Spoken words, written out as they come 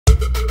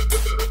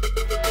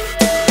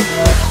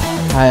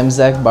Hi, I'm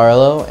Zak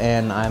Barilow,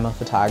 and I'm a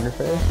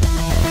photographer.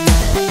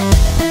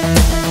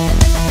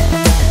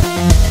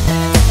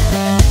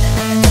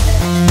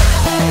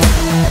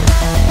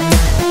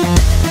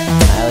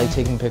 I like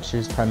taking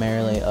pictures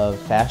primarily of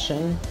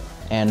fashion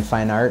and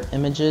fine art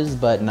images,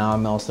 but now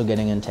I'm also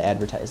getting into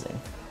advertising.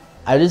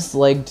 I just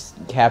liked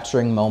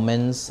capturing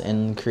moments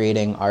and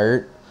creating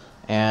art,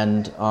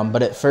 and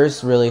but at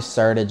first really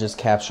started just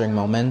capturing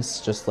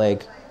moments, just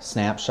like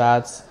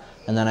snapshots,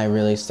 and then I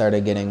really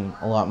started getting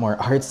a lot more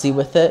artsy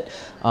with it,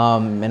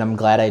 and I'm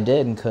glad I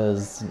did,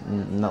 because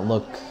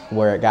look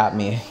where it got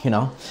me, you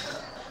know?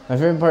 My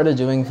favorite part of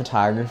doing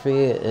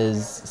photography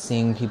is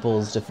seeing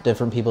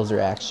different people's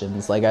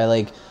reactions. Like, I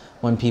like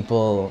when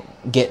people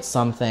get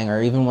something,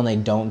 or even when they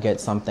don't get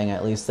something,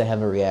 at least they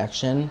have a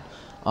reaction.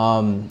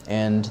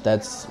 And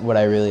that's what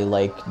I really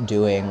like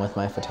doing with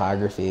my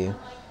photography.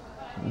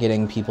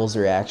 Getting people's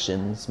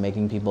reactions,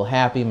 making people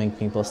happy, making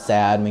people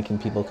sad, making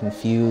people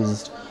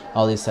confused,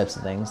 all these types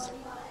of things.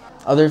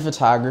 Other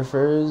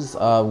photographers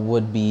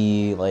would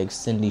be like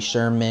Cindy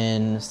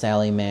Sherman,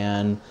 Sally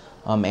Mann,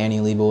 Annie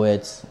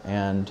Leibovitz,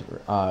 and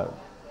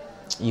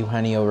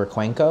Eugenio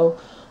Requenco.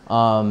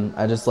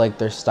 I just like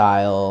their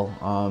style,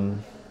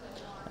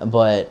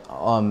 but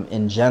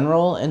in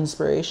general,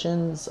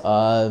 inspirations,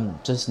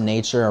 just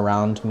nature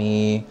around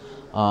me,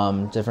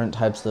 different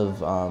types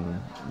of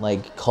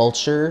like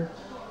culture,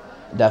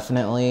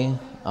 definitely.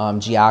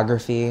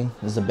 Geography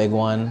is a big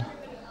one,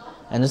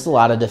 and just a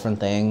lot of different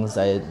things.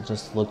 I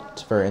just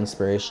looked for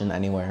inspiration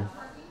anywhere.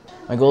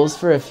 My goals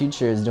for a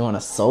future is doing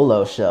a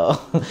solo show.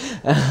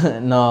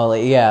 No,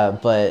 like, yeah,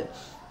 but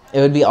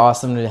it would be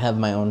awesome to have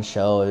my own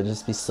show. It would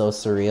just be so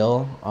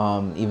surreal.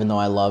 Even though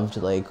I loved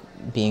like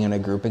being in a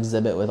group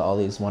exhibit with all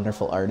these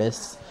wonderful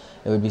artists,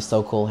 it would be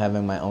so cool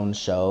having my own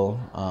show.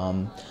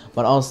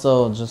 But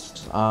also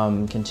just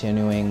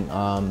continuing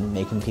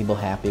making people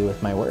happy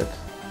with my work.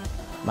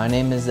 My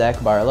name is Zak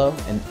Barilow,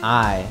 and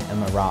I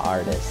am a raw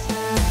artist.